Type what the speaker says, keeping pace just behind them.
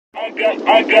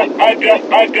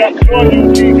got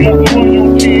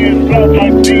loyalty inside my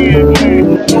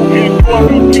DNA. Don't get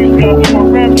royalties, got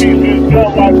war and peace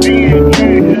inside my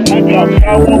DNA. I got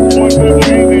power, boys, and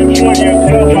dream and joy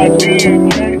inside my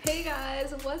DNA. Hey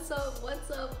guys, what's up,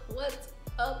 what's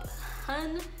up,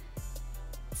 hun?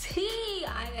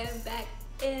 I am back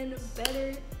and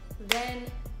better than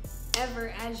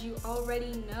ever, as you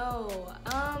already know.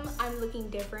 I'm looking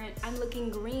different, I'm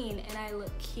looking green, and I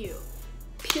look cute.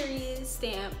 Period,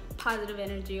 stamp, positive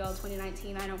energy all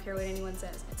 2019. I don't care what anyone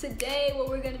says. Today, what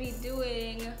we're going to be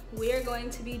doing, we're going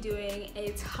to be doing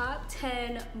a top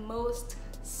 10 most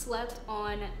slept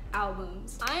on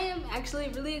albums. I am actually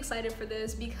really excited for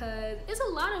this because it's a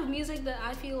lot of music that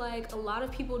I feel like a lot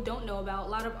of people don't know about, a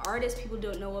lot of artists people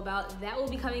don't know about. That will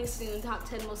be coming soon, top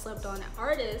 10 most slept on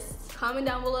artists. Comment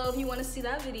down below if you want to see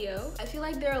that video. I feel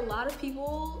like there are a lot of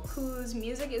people whose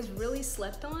music is really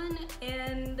slept on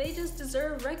and they just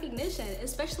deserve recognition,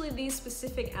 especially these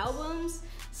specific albums.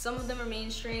 Some of them are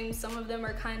mainstream, some of them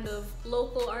are kind of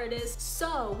local artists.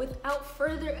 So without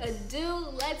further ado,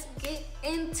 let's get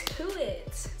into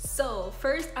it. So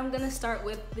first, I'm gonna start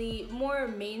with the more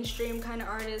mainstream kind of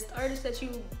artists that you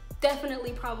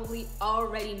definitely probably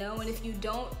already know, and if you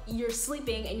don't, you're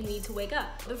sleeping and you need to wake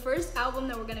up. The first album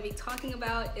that we're gonna be talking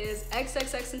about is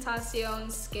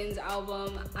XXXTentacion's Skins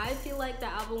album. I feel like the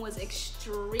album was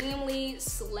extremely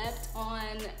slept on.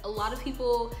 A lot of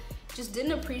people just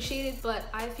didn't appreciate it, but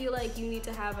I feel like you need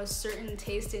to have a certain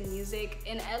taste in music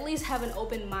and at least have an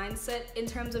open mindset in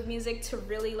terms of music to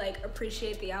really like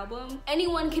appreciate the album.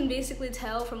 Anyone can basically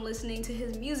tell from listening to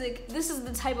his music, this is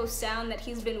the type of sound that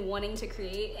he's been wanting to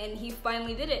create, and he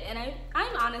finally did it. And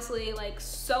I'm honestly like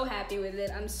so happy with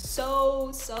it. I'm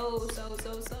so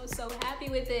happy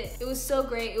with it. It was so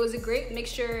great. It was a great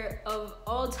mixture of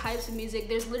all types of music.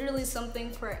 There's literally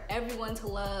something for everyone to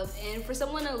love, and for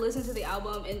someone to listen to the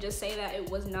album and just say that it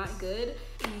was not good,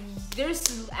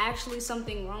 there's actually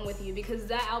something wrong with you, because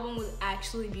that album was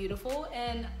actually beautiful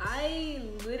and I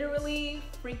literally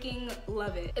freaking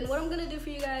love it. And what I'm gonna do for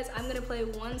you guys, I'm gonna play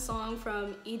one song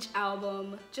from each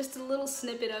album, just a little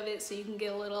snippet of it so you can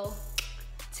get a little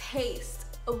taste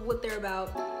of what they're about.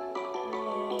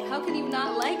 How can you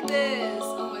not like this?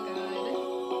 Oh my god.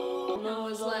 I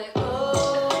was like, oh.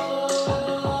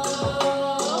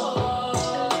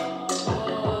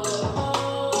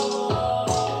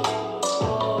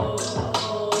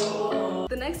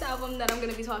 That I'm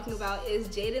gonna be talking about is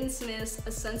Jaden Smith's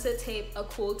A Sunset Tape, A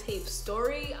Cool Tape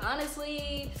Story.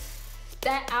 Honestly,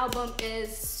 that album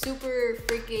is super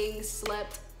freaking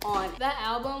slept on. That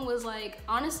album was like,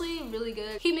 honestly, really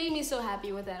good. He made me so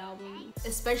happy with that album,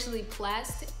 especially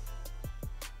Plastic.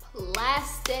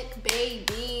 Plastic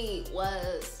Baby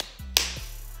was,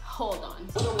 hold on.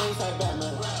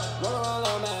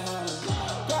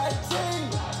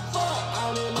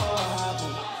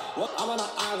 I'm on an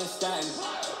island standing.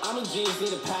 I'm a genius,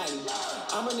 need a patent.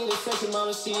 I'm gonna need a sexy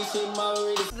mama, she mama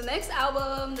read it. The next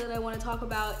album that I want to talk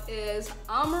about is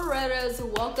Amaretta's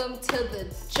Welcome to the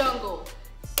Jungle.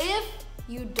 If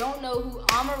you don't know who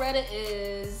Amaretta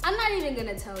is, I'm not even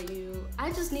gonna tell you.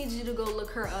 I just need you to go look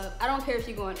her up. I don't care if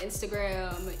you go on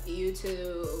Instagram,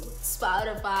 YouTube,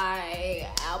 Spotify,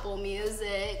 Apple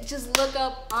Music. Just look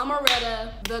up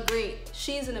Amaretta the Great.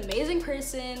 She's an amazing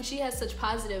person. She has such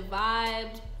positive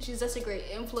vibes. She's such a great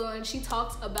influence. She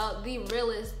talks about the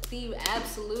realest, the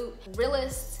absolute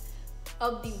realest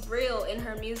of the real in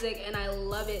her music, and I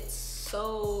love it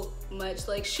so much.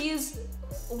 Like, she's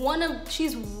one of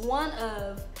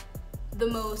the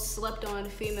most slept on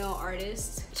female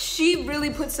artists. She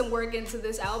really put some work into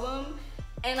this album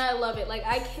and I love it. Like,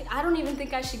 I don't even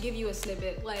think I should give you a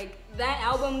snippet. Like, that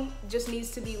album just needs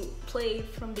to be played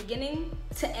from beginning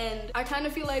to end. I kind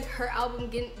of feel like her album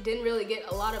didn't really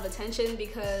get a lot of attention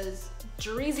because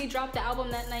Dreezy dropped the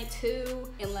album that night too,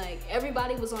 and like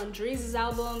everybody was on Dreezy's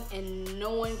album and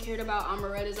no one cared about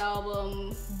Amaretta's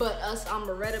album but us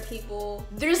Amaretta people.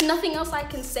 There's nothing else I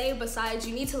can say besides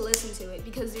you need to listen to it,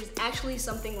 because there's actually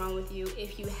something wrong with you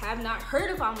if you have not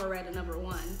heard of Amaretta, number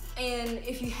one, and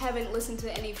if you haven't listened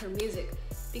to any of her music,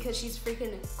 because she's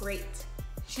freaking great.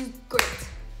 She's great.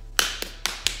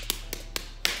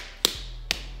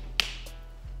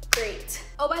 Great.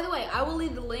 Oh, by the way, I will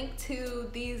leave the link to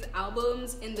these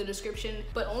albums in the description,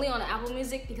 but only on Apple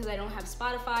Music because I don't have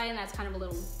Spotify and that's kind of a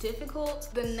little difficult.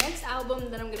 The next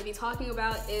album that I'm gonna be talking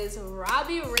about is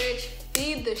Robbie Rich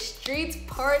Feed the Streets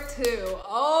Part 2.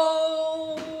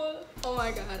 Oh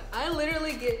my god. I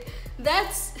literally get,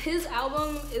 his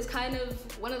album is kind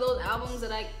of one of those albums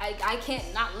that I can't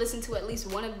not listen to at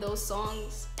least one of those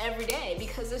songs every day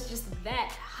because it's just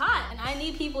that hot. And I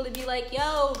need people to be like,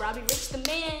 yo, Robbie Rich the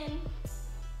man.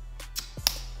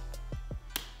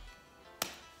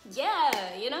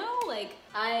 you know? Like,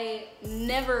 I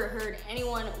never heard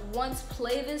anyone once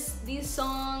play these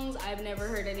songs. I've never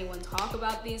heard anyone talk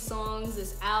about these songs,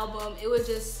 this album. It was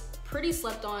just pretty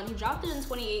slept on. He dropped it in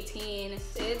 2018.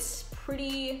 It's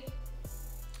pretty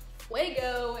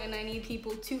fuego, and I need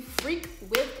people to freak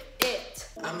with it.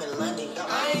 I'm in London.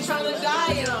 I ain't trying to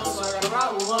die, you know, so I gotta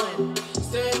rock with one.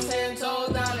 Stood 10 toes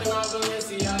down in my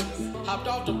Balenciaga. Hopped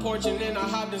off the porch and then I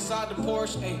hopped inside the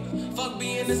Porsche. Ay, fuck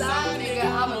being inside, nigga,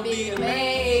 I'ma be the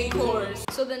main course.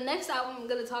 So the next album I'm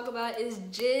gonna talk about is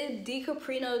Jid Di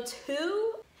Caprino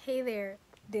 2. Hey there.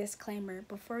 Disclaimer,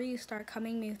 before you start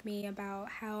coming with me about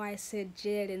how I said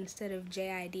Jid instead of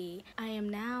J-I-D, I am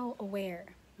now aware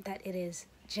that it is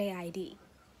J-I-D,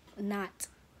 not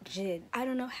Jid. I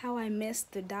don't know how I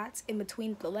missed the dots in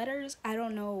between the letters. I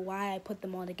don't know why I put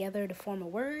them all together to form a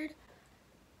word.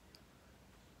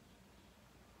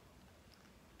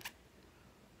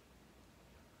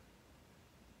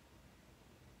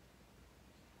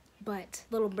 But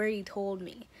little birdie told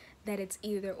me that it's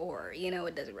either or, you know,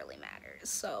 it doesn't really matter.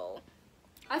 So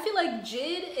I feel like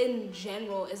Jid in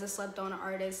general is a slept on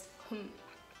artist.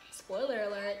 Spoiler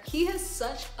alert. He has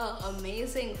such an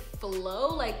amazing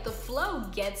flow. Like, the flow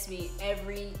gets me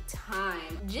every time.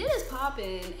 Jid is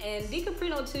popping, and Di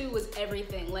Caprino 2 was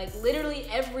everything. Like, literally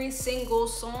every single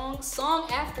song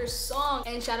after song.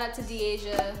 And shout out to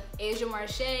Asia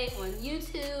Marche on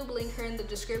YouTube. Link her in the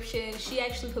description. She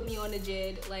actually put me on to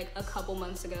Jid like a couple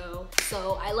months ago.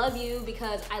 So I love you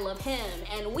because I love him,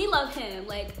 and we love him.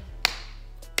 Like,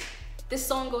 this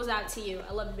song goes out to you.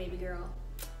 I love you, baby girl.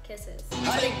 Kisses.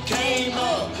 I done came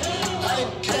up,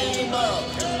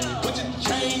 put your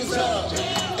chains up,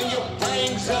 and your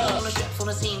brains up. On the straps on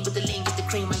the scene with the lean, get the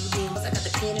cream on your beams. I got the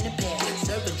pen in the bag.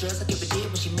 Serving drugs, I give a deal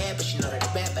when she mad, but she know that the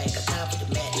rap ain't got time for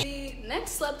the mad. The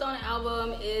next slept on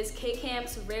album is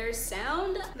K-Camp's Rare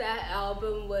Sound. That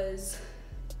album was,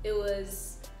 I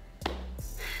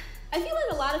feel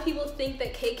like a lot of people think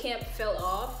that K-Camp fell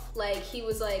off. Like, he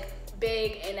was like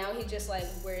big and now he just like,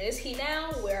 where is he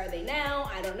now? Where are they now?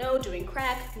 I don't know, doing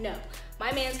crack? No.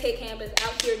 My man's K-Camp is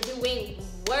out here doing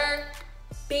work,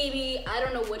 baby. I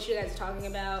don't know what you guys are talking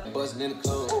about. Buzzing in the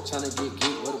club, trying to get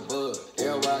geek with a bug.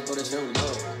 Everywhere I go, that's every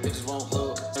love. Bitches won't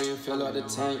hug, so you feel like the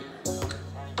tank.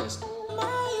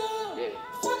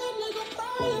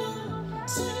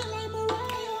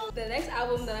 The next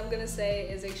album that I'm gonna say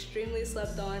is extremely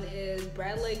slept on is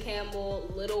Bradley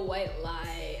Campbell, Little White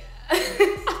Lie.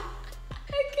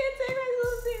 I can't take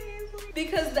myself seriously.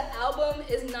 Because the album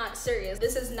is not serious.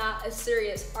 This is not a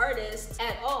serious artist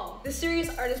at all. The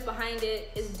serious artist behind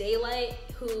it is Daylight,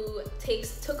 who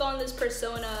took on this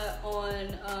persona on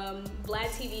Vlad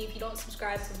TV. If you don't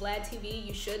subscribe to Vlad TV,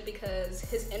 you should, because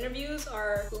his interviews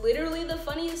are literally the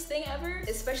funniest thing ever,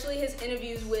 especially his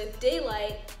interviews with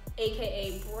Daylight,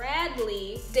 aka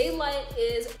Bradley. Daylight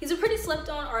he's a pretty slept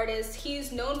on artist.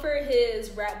 He's known for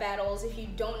his rap battles. If you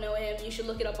don't know him, you should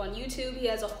look it up on YouTube. He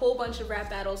has a whole bunch of rap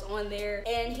battles on there,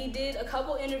 and he did a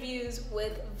couple interviews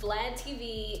with Vlad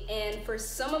TV, and for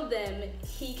some of them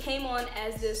he came on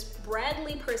as this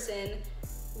Bradley person,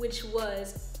 which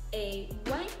was a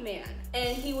white man,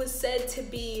 and he was said to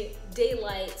be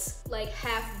Daylight's like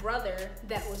half brother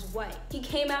that was white. He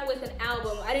came out with an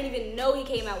album. I didn't even know he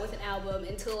came out with an album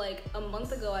until like a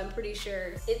month ago, I'm pretty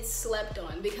sure. It's slept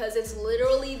on because it's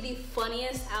literally the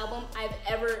funniest album I've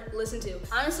ever listened to.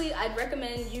 Honestly, I'd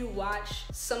recommend you watch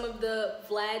some of the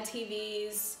Vlad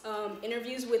TV's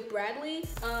interviews with Bradley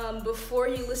before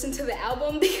you listen to the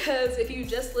album, because if you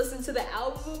just listen to the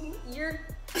album, you're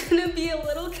gonna be a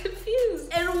little confused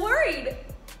and worried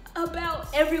about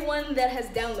everyone that has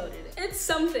downloaded it. It's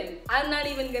something. I'm not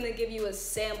even gonna give you a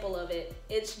sample of it.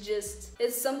 It's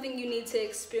something you need to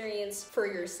experience for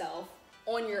yourself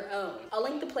on your own. I'll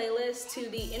link the playlist to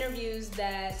the interviews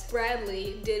that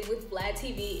Bradley did with Vlad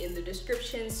TV in the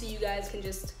description, so you guys can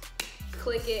just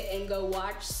click it and go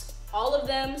watch all of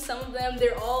them. Some of them,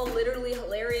 they're all literally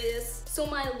hilarious. So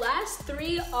my last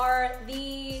three are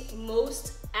the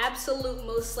absolute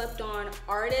most slept on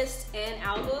artists and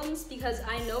albums, because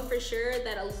I know for sure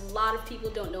that a lot of people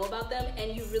don't know about them,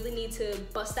 and you really need to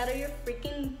bust out of your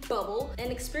freaking bubble and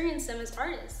experience them as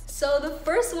artists. So the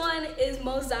first one is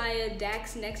Mosiah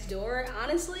Dax Next Door.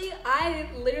 Honestly, I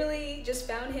literally just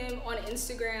found him on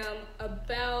Instagram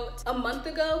about a month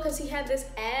ago because he had this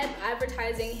ad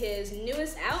advertising his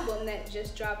newest album that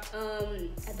just dropped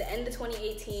at the end of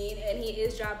 2018, and he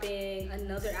is dropping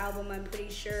another album, I'm pretty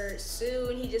sure,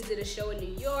 soon. He just did a show in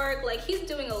New York. Like, he's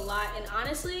doing a lot, and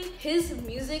honestly, his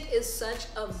music is such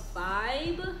a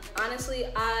vibe. Honestly,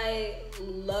 I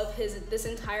love this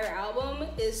entire album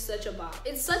is such a bop.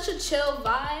 It's such a chill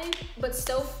vibe, but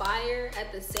still fire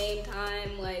at the same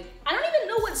time. Like, I don't even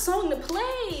know what song to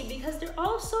play because they're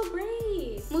all so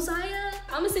great. Mosiah,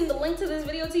 I'm gonna sing the link to this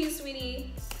video to you,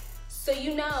 sweetie, so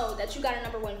you know that you got a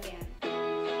 #1 fan.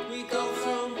 We go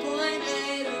from point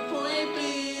A to point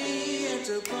B, and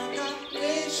to point out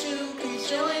with you can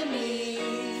join me,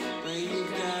 but you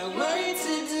got work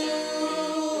to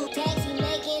do. Taxi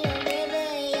making a river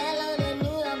yellow to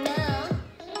New York now.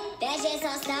 That's just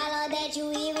our style, all that you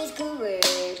hear is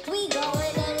correct. We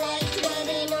going to like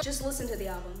Just listen to the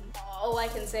album. All I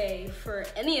can say for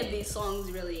any of these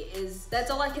songs really is,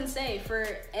 that's all I can say for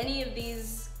any of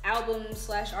these albums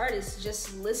 / artists.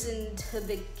 Just listen to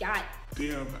the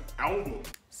Damn album.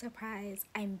 Surprise,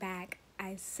 I'm back.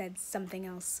 I said something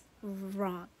else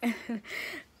wrong.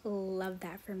 Love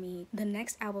that for me. The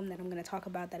next album that I'm gonna talk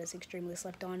about that is extremely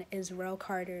slept on is Rel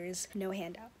Carter's No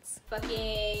Handouts.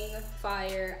 Fucking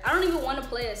fire. I don't even want to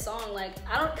play a song, like,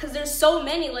 cause there's so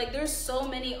many, like, there's so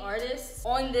many artists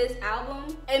on this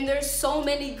album, and there's so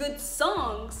many good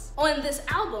songs on this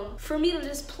album for me to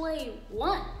just play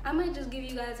one. I might just give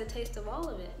you guys a taste of all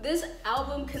of it. This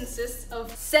album consists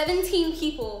of 17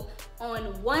 people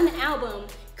on one album,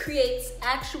 creates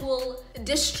actual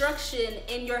destruction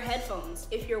in your headphones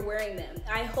if you're wearing them.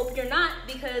 I hope you're not,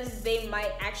 because they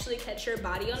might actually catch your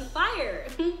body on fire.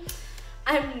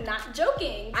 I'm not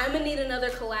joking. I'm gonna need another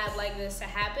collab like this to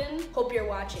happen. Hope you're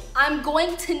watching. I'm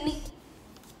going to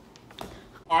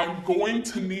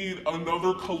need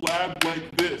another collab like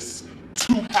this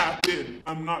to happen.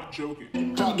 I'm not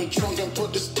joking. Drop the trunk and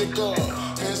put the stick up.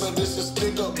 Hands up, this is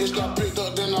stick up. Bitch got picked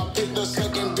up, then I picked the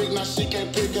second big. Now she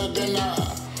can't pick up, then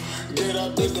I get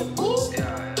up with the boo.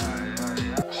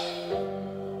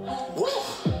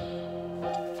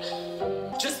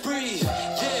 Just breathe,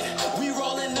 yeah, we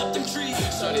rolling up them trees.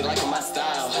 Shorty liking my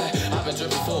style, I've been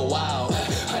dripping for a while.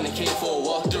 100K for a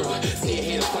walkthrough, see a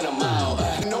hater point a mile.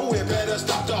 Nowhere better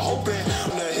stop the hoping. I'm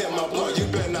gonna hit my blood, you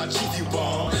better not cheat, you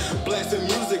bomb. Blasting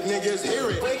music, niggas hear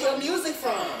it. Where your music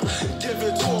from? Give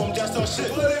it to them, that's our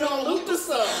shit. Put it on loop or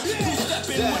something. You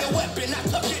stepping with a weapon, I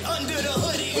tuck it under the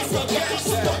hoodie. It's a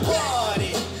gangsta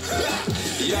party.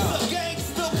 It's a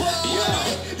gangsta party.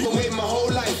 You wait my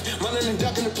whole life, running and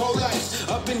ducking the pole lights.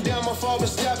 Up and down my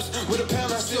father's steps, with a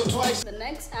pound I steal twice. The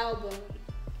next album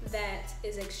that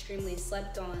is extremely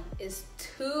slept on is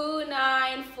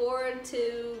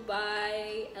 2942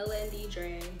 by LND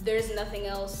Dre. There's nothing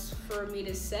else for me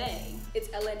to say. It's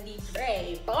LND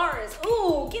Dre. Bars.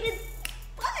 Ooh, get it.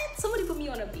 What? Somebody put me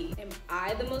on a beat. Am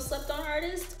I the most slept on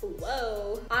artist?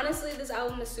 Whoa. Honestly, this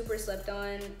album is super slept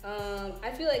on.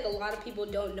 I feel like a lot of people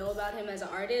don't know about him as an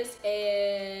artist,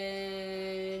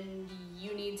 and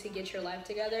you need to get your life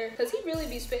together, because he really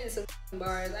be spitting some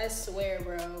bars. I swear,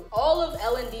 bro. All of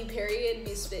L&D period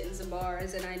be spitting some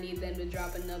bars, and I need them to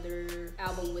drop another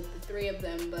album with the 3 of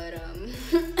them, but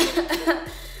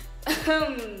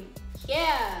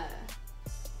yeah.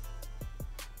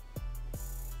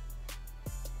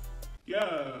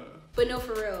 Yeah. But no,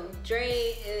 for real,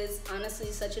 Dre is honestly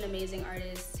such an amazing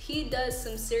artist. He does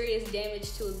some serious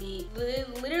damage to a beat.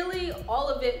 Literally, all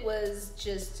of it was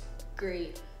just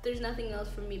great. There's nothing else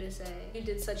for me to say. You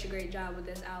did such a great job with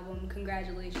this album.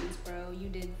 Congratulations, bro. You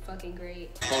did fucking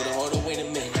great. Hold on, wait a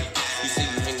minute. You say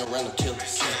you hang around the killers.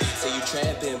 Say you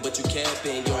trapping, but you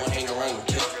capping. You don't hang around the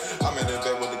killers. I'm in the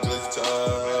day with the glitter.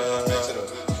 Mix it up,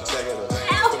 check it up.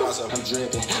 I'm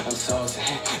dripping, I'm saucy.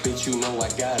 Bitch, you know I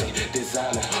got it.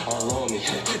 Designer all on me.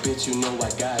 Bitch, you know I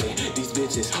got it. These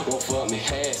bitches won't fuck me.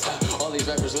 Ass. All these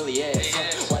rappers really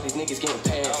ass. Why these niggas getting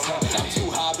past? I'm too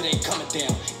high, but ain't coming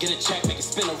down. Get a check, make it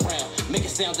spin around. Make it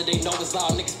sound that they know it's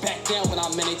loud. Niggas back down when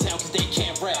I'm in a town, cause they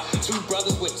can't rap. 2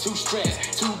 brothers with 2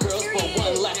 straps. 2 girls, but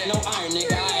 1 left. No iron,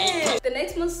 nigga. I ain't. The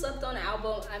next most slept on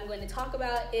album I'm going to talk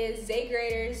about is Zay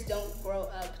Grader's Don't Grow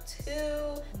Up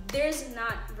 2. There's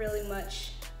not really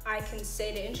much I can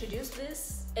say to introduce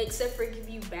this, except for give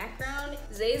you background.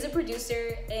 Zay is a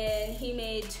producer, and he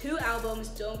made 2 albums,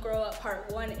 Don't Grow Up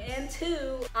Part 1 and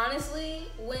 2. Honestly,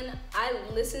 when I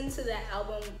listened to that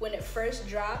album when it first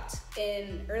dropped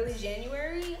in early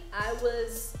January, I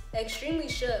was extremely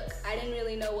shook. I didn't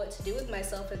really know what to do with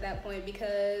myself at that point,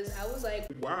 because I was like,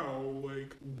 wow,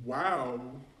 like, wow,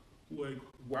 like,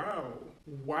 wow,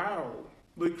 wow,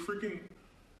 like freaking,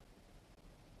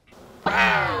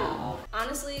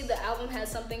 Honestly, the album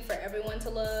has something for everyone to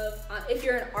love. If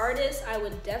you're an artist, I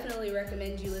would definitely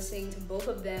recommend you listening to both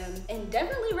of them, and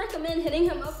definitely recommend hitting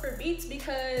him up for beats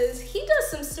because he does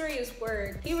some serious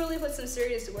work. He really puts some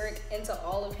serious work into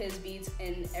all of his beats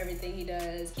and everything he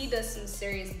does. He does some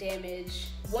serious damage.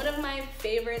 One of my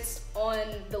favorites on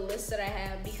the list that I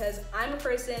have, because I'm a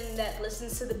person that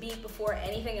listens to the beat before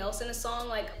anything else in a song.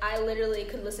 Like, I literally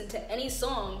could listen to any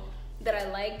song that I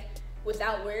like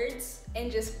without words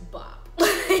and just bop.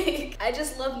 Like, I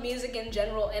just love music in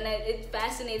general, and it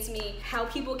fascinates me how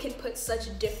people can put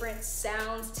such different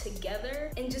sounds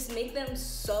together and just make them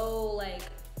so like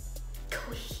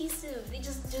cohesive. They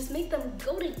just make them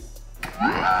go to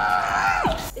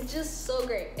it's just so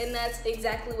great, and that's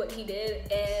exactly what he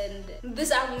did. And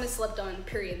this album is slept on,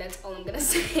 period. That's all I'm gonna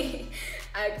say.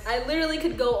 I literally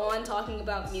could go on talking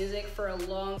about music for a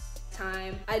long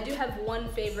time. I do have one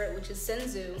favorite, which is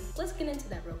Senzu. Let's get into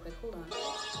that real quick. Hold on.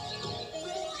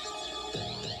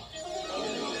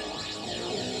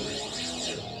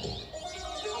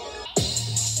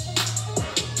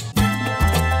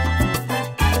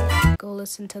 Go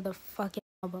listen to the fucking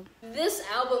album. This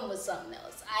album was something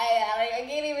else. I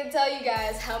can't even tell you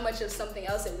guys how much of something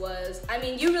else it was. I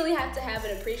mean, you really have to have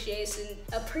an appreciation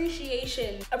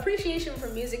for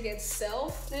music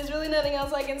itself. There's really nothing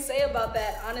else I can say about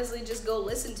that. Honestly, just go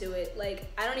listen to it.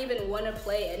 Like, I don't even want to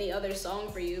play any other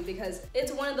song for you because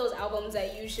it's one of those albums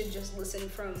that you should just listen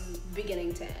from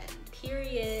beginning to end.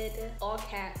 Period. All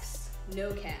caps,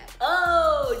 no cap.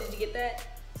 Oh, did you get that?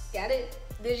 Got it?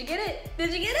 Did you get it?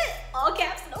 Did you get it? All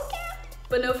caps, no cap.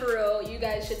 But no, for real, you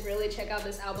guys should really check out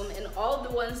this album and all of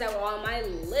the ones that were on my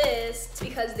list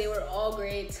because they were all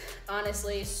great.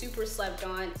 Honestly, super slept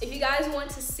on. If you guys want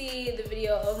to see the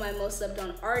video of my most slept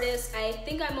on artists, I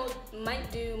think I might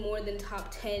do more than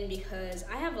top 10 because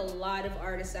I have a lot of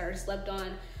artists that are slept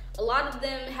on. A lot of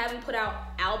them haven't put out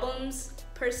albums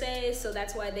per se, so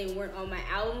that's why they weren't on my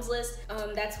albums list.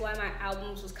 That's why my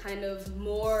albums was kind of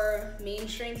more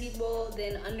mainstream people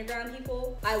than underground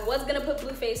people. I was gonna put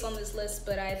Blueface on this list,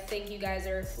 but I think you guys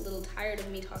are a little tired of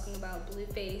me talking about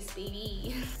Blueface,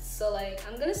 baby. So like,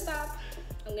 I'm gonna stop.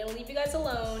 I'm gonna leave you guys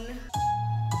alone.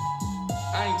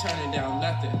 I ain't turning down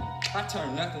nothing. I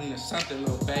turn nothing into something,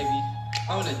 little baby.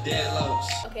 On the dead lows.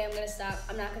 Okay, I'm gonna stop.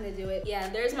 I'm not gonna do it. Yeah,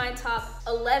 there's my top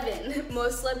 11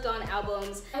 most slept on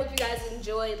albums. I hope you guys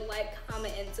enjoyed. Like,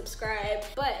 comment, and subscribe.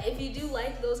 But if you do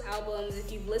like those albums,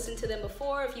 if you've listened to them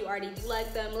before, if you already do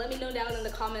like them, let me know down in the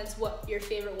comments what your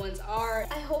favorite ones are.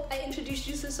 I hope I introduced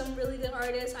you to some really good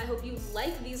artists. I hope you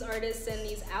like these artists and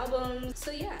these albums.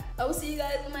 So yeah, I will see you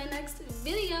guys in my next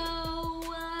video.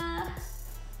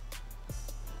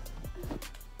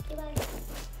 Okay, bye.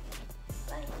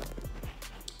 Bye.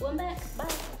 One back. Bye.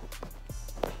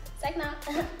 Second out.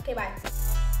 Okay, bye.